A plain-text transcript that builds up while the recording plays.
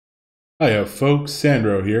Hiya, folks.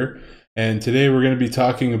 Sandro here, and today we're going to be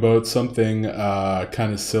talking about something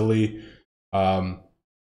kind of silly. Um,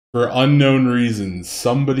 for unknown reasons,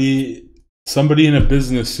 somebody in a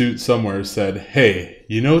business suit somewhere said, "Hey,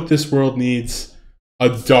 you know what this world needs? A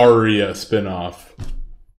Daria spinoff."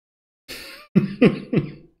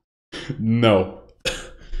 No,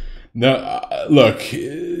 no. Look,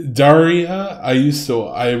 Daria.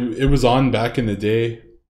 It was on back in the day.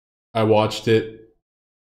 I watched it.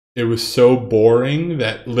 It was so boring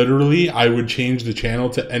that literally I would change the channel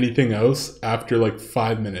to anything else after like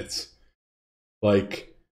 5 minutes.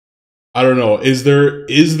 Like, I don't know. Is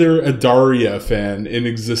there a Daria fan in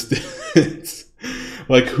existence?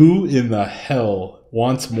 Like, who in the hell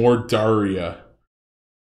wants more Daria?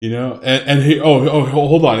 Hold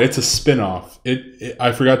on. It's a spinoff.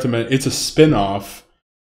 I forgot to mention it's a spinoff.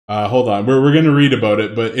 Hold on. We're gonna read about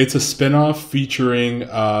it, but it's a spinoff featuring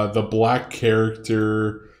the black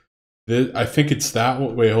character. I think it's that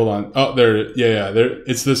one. Wait, hold on. Oh, there. Yeah. There.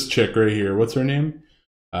 It's this chick right here. What's her name?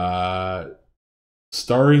 Uh,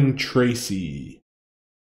 Starring Tracy.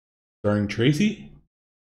 Starring Tracy?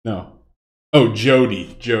 No. Oh,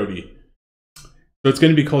 Jodie. Jodie. So it's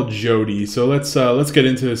going to be called Jodie. So let's get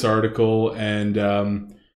into this article. And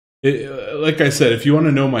like I said, if you want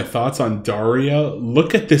to know my thoughts on Daria,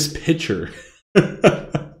 look at this picture.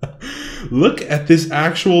 Look at this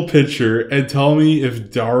actual picture and tell me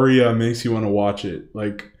if Daria makes you want to watch it.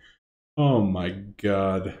 Like, oh my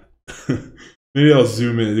god. Maybe I'll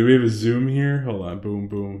zoom in. Do we have a zoom here? Hold on. Boom,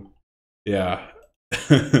 boom. Yeah.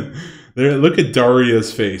 There. Look at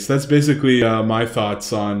Daria's face. That's basically my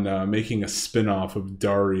thoughts on making a spin-off of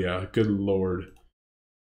Daria. Good lord.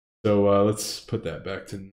 So let's put that back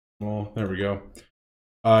to normal. There we go.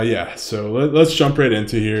 Yeah, so let's jump right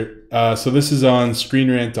into here. So this is on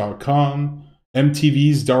ScreenRant.com.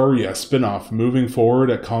 MTV's Daria spinoff moving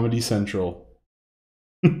forward at Comedy Central.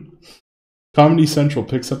 Comedy Central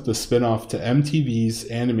picks up the spinoff to MTV's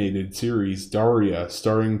animated series Daria,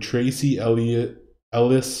 starring Tracy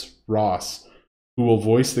Ellis Ross, who will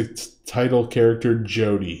voice the title character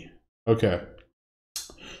Jodie. Okay.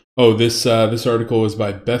 Oh, this article was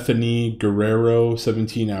by Bethany Guerrero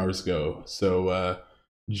 17 hours ago. So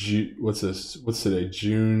what's this? What's today?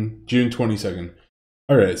 June 22nd.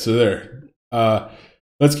 All right, so there.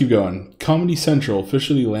 Let's keep going. Comedy Central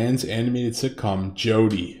officially lands animated sitcom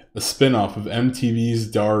Jodie, a spin-off of MTV's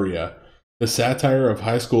Daria, the satire of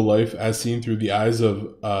high school life as seen through the eyes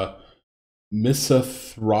of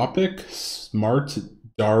misanthropic smart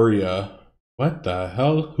Daria. What the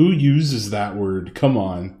hell? Who uses that word? Come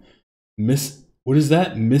on. What is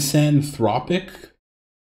that? Misanthropic?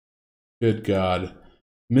 Good God.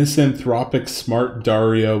 Misanthropic Smart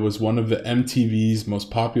Daria was one of the MTV's most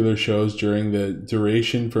popular shows during the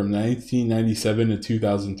duration from 1997 to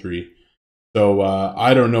 2003. So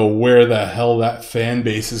I don't know where the hell that fan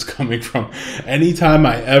base is coming from. Anytime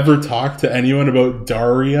I ever talk to anyone about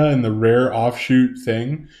Daria and the rare offshoot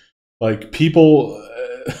thing, like people,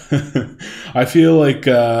 I feel like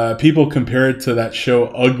people compare it to that show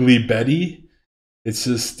Ugly Betty. It's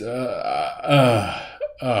just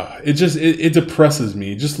it depresses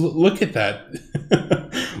me. Just look at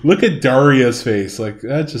that. Look at Daria's face. Like,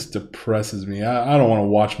 that just depresses me. I don't want to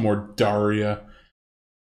watch more Daria.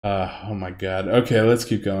 Oh my god. Okay, let's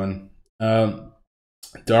keep going.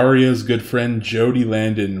 Daria's good friend Jodie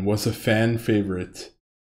Landon was a fan favorite.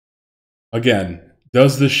 Again,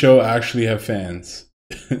 does the show actually have fans?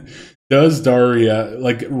 Does Daria,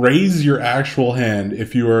 like, raise your actual hand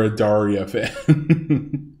if you are a Daria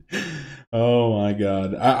fan? Oh my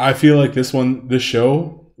god. I feel like this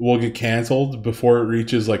show will get canceled before it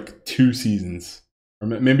reaches like 2 seasons. Or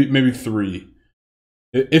maybe 3.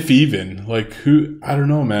 If even. Like, I don't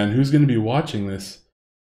know, man. Who's gonna be watching this?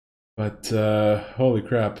 But holy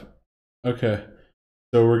crap. Okay.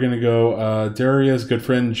 So we're gonna go Daria's good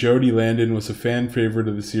friend Jodie Landon was a fan favorite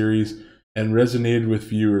of the series and resonated with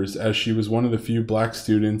viewers as she was one of the few black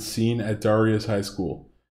students seen at Daria's high school.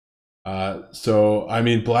 So I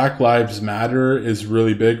mean, Black Lives Matter is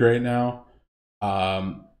really big right now.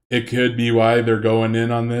 It could be why they're going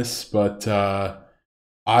in on this, but I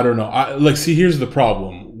don't know. See, here's the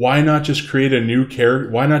problem. Why not just create a new character?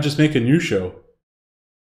 Why not just make a new show?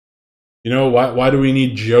 You know, why do we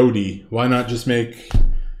need Jodie? Why not just make...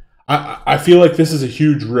 I feel like this is a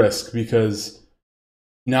huge risk because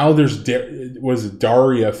now there's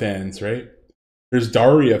Daria fans, right? There's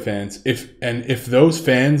Daria fans. If those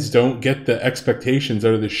fans don't get the expectations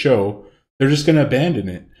out of the show, they're just going to abandon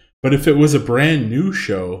it. But if it was a brand new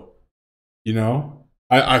show, you know,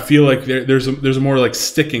 I feel like there's a more like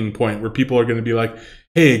sticking point where people are going to be like,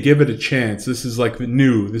 hey, give it a chance. This is like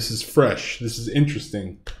new. This is fresh. This is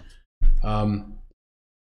interesting. Um,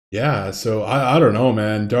 yeah. So I don't know,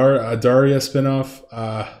 man. Daria Spinoff.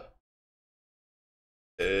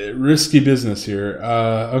 Risky business here.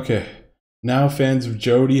 Okay. Now fans of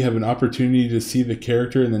Jodie have an opportunity to see the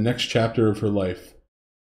character in the next chapter of her life.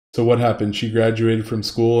 So what happened? She graduated from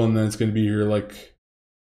school, and then it's going to be her like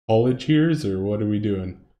college years, or what are we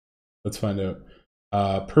doing? Let's find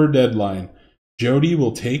out. Per deadline, Jodie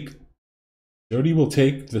will take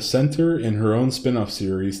the center in her own spin-off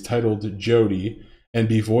series titled Jodie and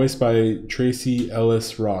be voiced by Tracee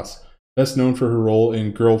Ellis Ross, best known for her role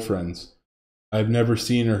in Girlfriends. I've never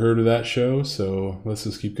seen or heard of that show, so let's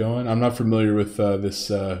just keep going. I'm not familiar with this,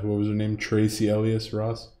 what was her name? Tracee Ellis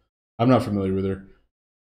Ross? I'm not familiar with her.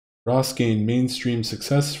 Ross gained mainstream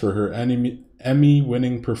success for her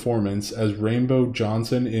Emmy-winning performance as Rainbow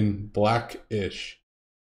Johnson in Black-ish.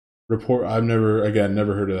 I've never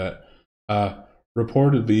heard of that.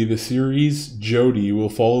 Reportedly, the series Jodie will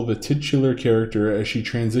follow the titular character as she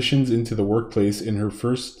transitions into the workplace in her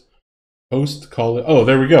first post-college. Oh,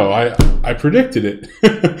 there we go. I predicted it.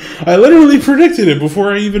 I literally predicted it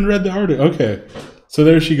before I even read the article. Okay, so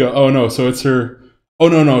there she go. Oh no, so it's her. Oh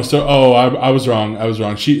no. So I was wrong.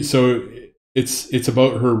 It's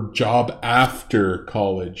about her job after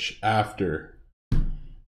college.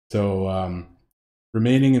 So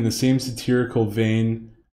remaining in the same satirical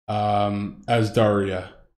vein as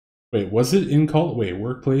Daria. Wait, was it in college? Wait,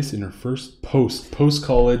 workplace in her first post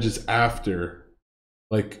college is after,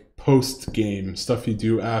 like post game stuff you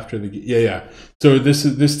do after the yeah. So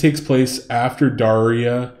this takes place after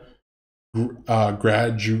Daria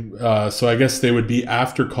so I guess they would be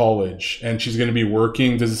after college, and she's going to be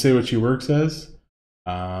working. Does it say what she works as?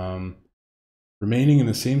 Remaining in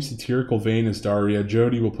the same satirical vein as Daria,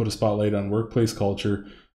 Jodie will put a spotlight on workplace culture,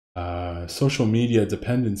 social media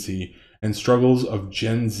dependency, and struggles of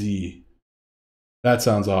Gen Z. That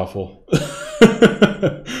sounds awful.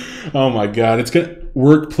 Oh my god, it's gonna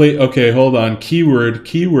workplace. Okay, hold on.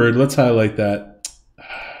 Keyword. Let's highlight that.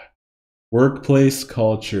 Workplace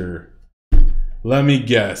culture. Let me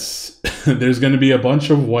guess. There's gonna be a bunch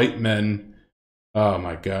of white men. Oh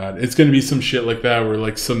my god, it's gonna be some shit like that where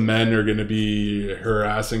like some men are gonna be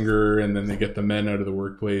harassing her, and then they get the men out of the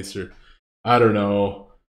workplace, or I don't know.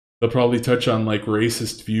 They'll probably touch on like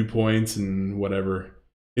racist viewpoints and whatever.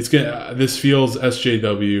 This feels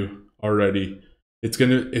SJW already. It's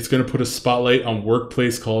gonna put a spotlight on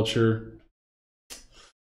workplace culture.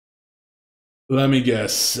 Let me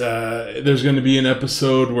guess. There's gonna be an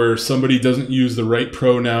episode where somebody doesn't use the right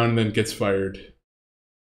pronoun and then gets fired.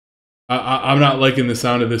 I'm not liking the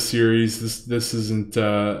sound of this series. This isn't.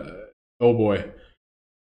 Oh boy.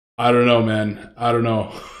 I don't know, man. I don't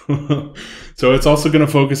know. So it's also gonna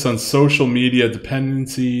focus on social media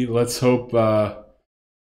dependency. Let's hope they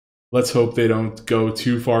don't go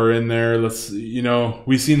too far in there. We've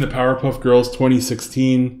seen the Powerpuff Girls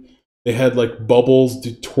 2016. They had like Bubbles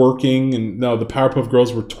twerking, and no, the Powerpuff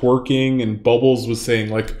Girls were twerking, and Bubbles was saying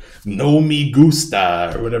like "No me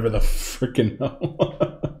gusta" or whatever the freaking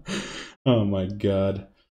hell. Oh my god.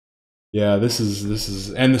 Yeah, this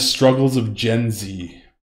is and the struggles of Gen Z.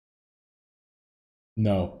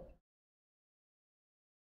 No.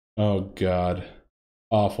 Oh god.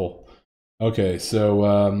 Awful. Okay,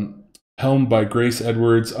 so helmed by Grace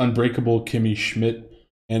Edwards, Unbreakable Kimmy Schmidt,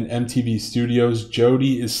 and MTV Studios,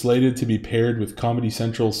 Jodie is slated to be paired with Comedy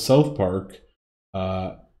Central's South Park.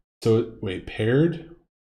 Wait, paired?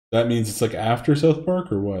 That means it's like after South Park,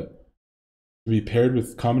 or what? To be paired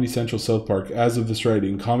with Comedy Central South Park. As of this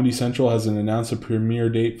writing, Comedy Central hasn't announced a premiere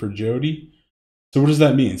date for Jodie. So what does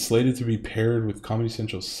that mean? Slated to be paired with Comedy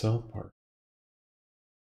Central South Park.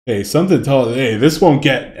 Hey, hey, this won't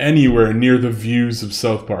get anywhere near the views of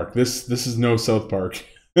South Park. This is no South Park.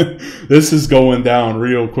 This is going down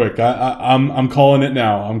real quick. I'm calling it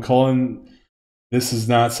now. This is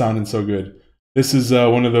not sounding so good. This is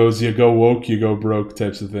one of those you go woke, you go broke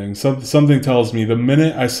types of things. Something tells me the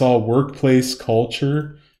minute I saw workplace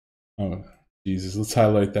culture. Oh, Jesus, let's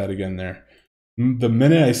highlight that again there. The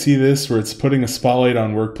minute I see this where it's putting a spotlight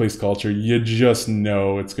on workplace culture, you just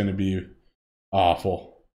know it's going to be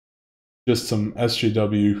awful. Just some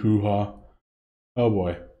SJW hoo-ha. Oh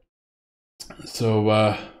boy.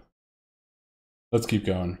 So, let's keep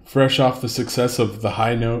going. Fresh off the success of The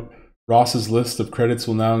High Note, Ross's list of credits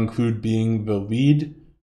will now include being the lead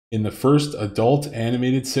in the first adult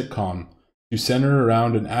animated sitcom to center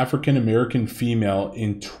around an African-American female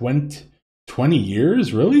in 20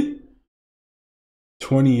 years? Really?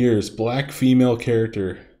 20 years. Black female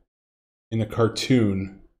character in a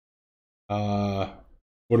cartoon.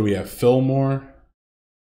 What do we have? Fillmore?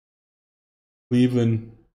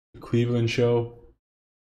 Cleveland show.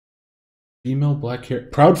 Female black hair.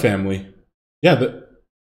 Proud Family. Yeah,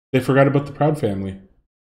 they forgot about the Proud Family.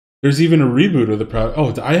 There's even a reboot of the Proud.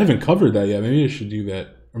 Oh, I haven't covered that yet. Maybe I should do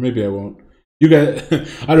that, or maybe I won't. You guys,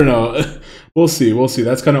 I don't know. We'll see. We'll see.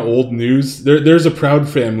 That's kind of old news. There's a Proud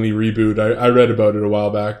Family reboot. I read about it a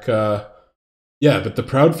while back. Yeah, but the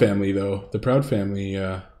Proud Family though, the Proud Family,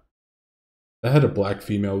 that had a black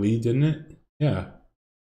female lead, didn't it? Yeah,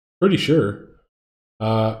 pretty sure.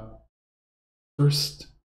 First,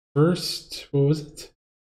 what was it?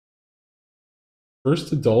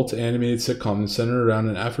 First adult animated sitcom centered around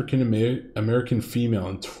an African American female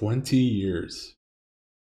in 20 years.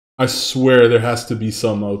 I swear there has to be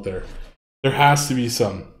some out there. There has to be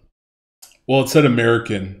some. Well, it said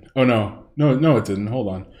American. Oh, no, it didn't. Hold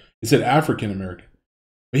on. It said African American.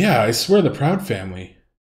 But yeah, I swear the Proud Family.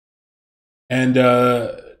 And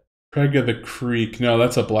Craig of the Creek. No,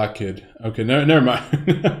 that's a black kid. Okay, never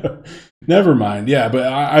mind. Never mind. Yeah,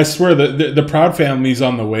 but I swear that the Proud Family's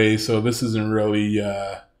on the way, so this isn't really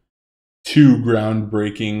too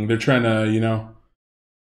groundbreaking. They're trying to,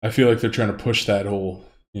 I feel like they're trying to push that whole,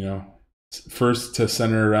 first to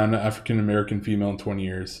center around an African American female in 20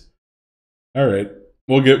 years. All right,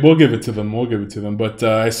 we'll give it to them. We'll give it to them. But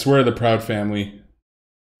I swear the Proud Family.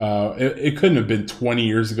 It couldn't have been 20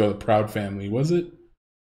 years ago. The Proud Family, was it?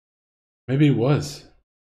 Maybe it was.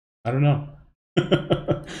 I don't know.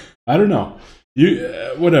 I don't know.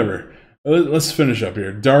 Whatever. Let's finish up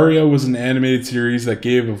here. Daria was an animated series that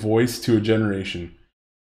gave a voice to a generation.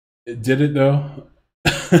 Did it though?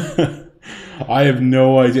 I have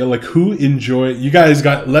no idea. Like, who enjoyed? You guys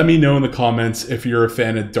let me know in the comments if you're a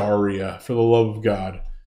fan of Daria. For the love of God.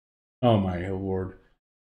 Oh my Lord.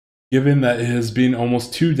 Given that it has been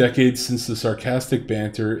almost 2 decades since the sarcastic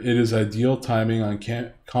banter, it is ideal timing on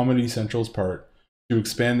Comedy Central's part to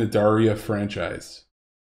expand the Daria franchise.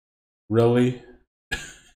 Really?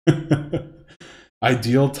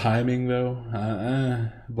 Ideal timing, though?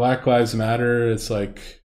 Black Lives Matter, it's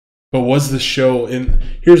like... But was the show...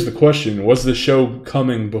 Here's the question. Was the show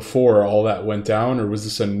coming before all that went down, or was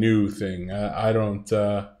this a new thing? I don't...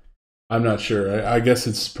 I'm not sure. I guess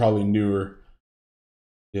it's probably newer.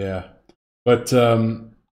 Yeah. But,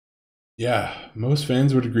 yeah, most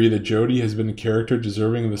fans would agree that Jodie has been a character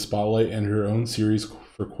deserving of the spotlight and her own series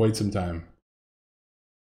for quite some time.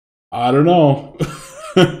 I don't know.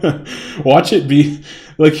 Watch it be...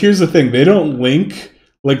 Like, here's the thing. They don't link...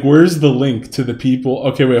 Like, where's the link to the people...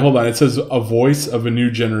 Okay, wait, hold on. It says a voice of a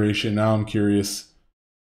new generation. Now I'm curious.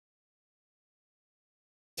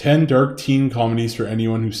 10 dark teen comedies for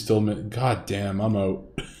anyone who's still... God damn, I'm out.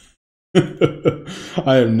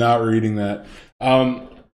 I am not reading that.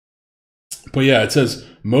 But yeah, it says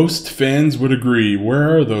most fans would agree.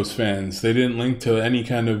 Where are those fans? They didn't link to any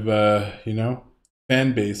kind of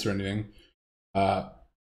fan base or anything. I'm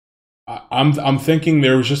thinking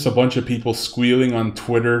there was just a bunch of people squealing on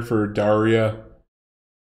Twitter for Daria.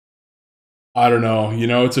 I don't know.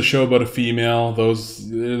 It's a show about a female.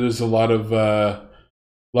 There's a lot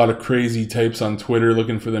of crazy types on Twitter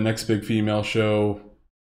looking for the next big female show.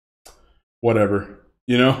 Whatever,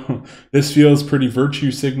 this feels pretty virtue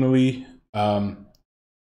signally. But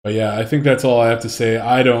yeah, I think that's all I have to say.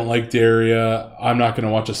 I don't like Daria. I'm not going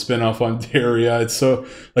to watch a spinoff on Daria. It's so,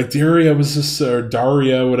 like, Daria was just, or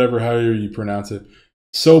Daria, whatever, however you pronounce it.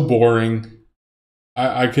 So boring.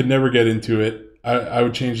 I could never get into it. I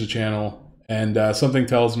would change the channel. And something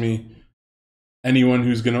tells me anyone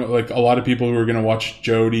who's going to, like, a lot of people who are going to watch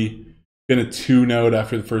Jodie, going to tune out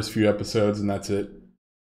after the first few episodes, and that's it.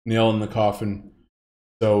 Nail in the coffin.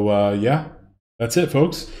 So yeah, that's it,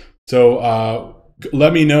 folks. So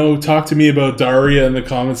let me know. Talk to me about Daria in the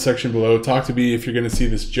comments section below. Talk to me if you're going to see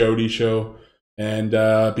this Jodie show, and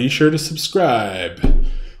be sure to subscribe.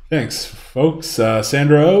 Thanks, folks.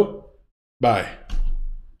 Sandro out. Bye.